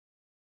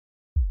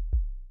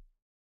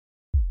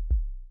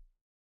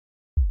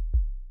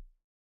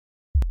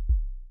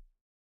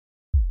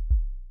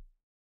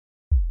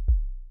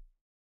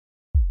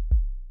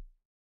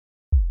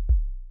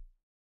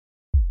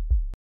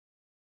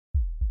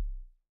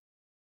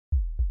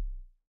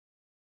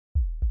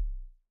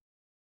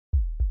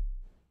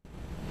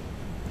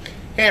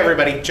Hey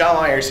everybody, John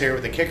Myers here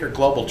with the Kicker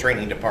Global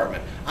Training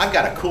Department. I've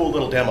got a cool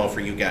little demo for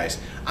you guys.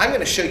 I'm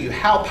going to show you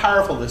how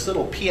powerful this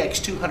little PX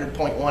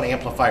 200.1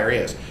 amplifier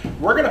is.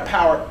 We're going to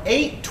power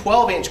 8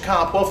 12-inch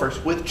comp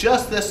woofers with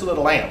just this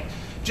little amp.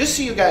 Just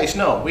so you guys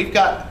know, we've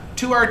got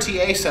 2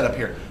 RTA set up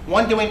here.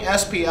 One doing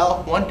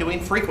SPL, one doing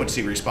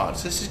frequency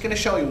response. This is going to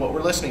show you what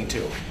we're listening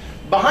to.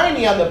 Behind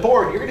me on the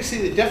board, you're going to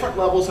see the different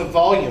levels of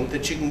volume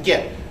that you can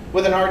get.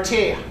 With an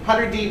RTA,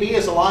 100 dB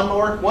is a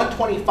lawnmower,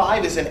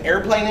 125 is an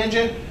airplane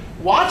engine.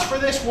 Watch for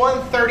this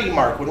 130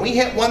 mark. When we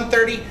hit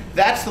 130,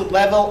 that's the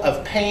level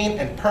of pain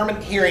and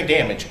permanent hearing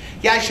damage.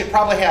 Yeah, I should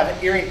probably have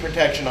hearing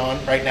protection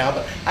on right now,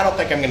 but I don't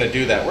think I'm going to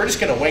do that. We're just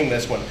going to wing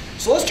this one.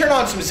 So let's turn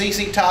on some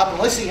ZZ Top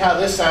and let's see how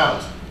this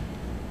sounds.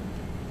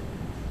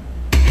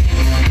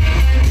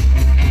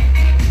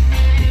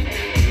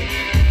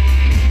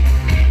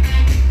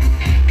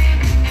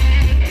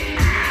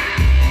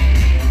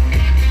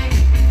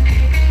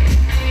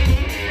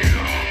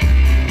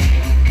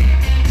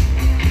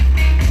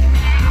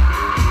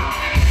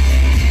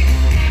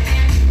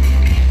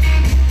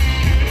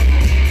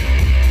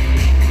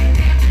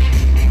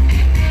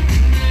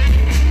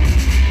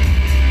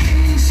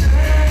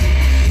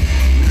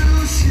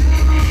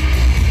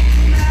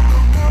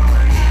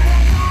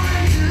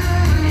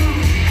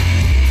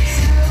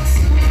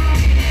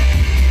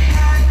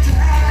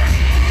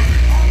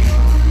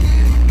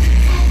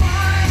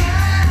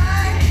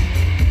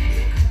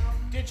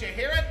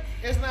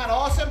 Isn't that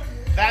awesome?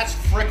 That's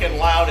freaking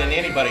loud in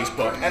anybody's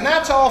book. And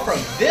that's all from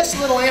this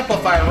little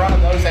amplifier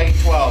running those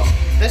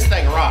 812s. This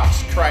thing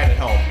rocks. Try it at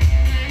home.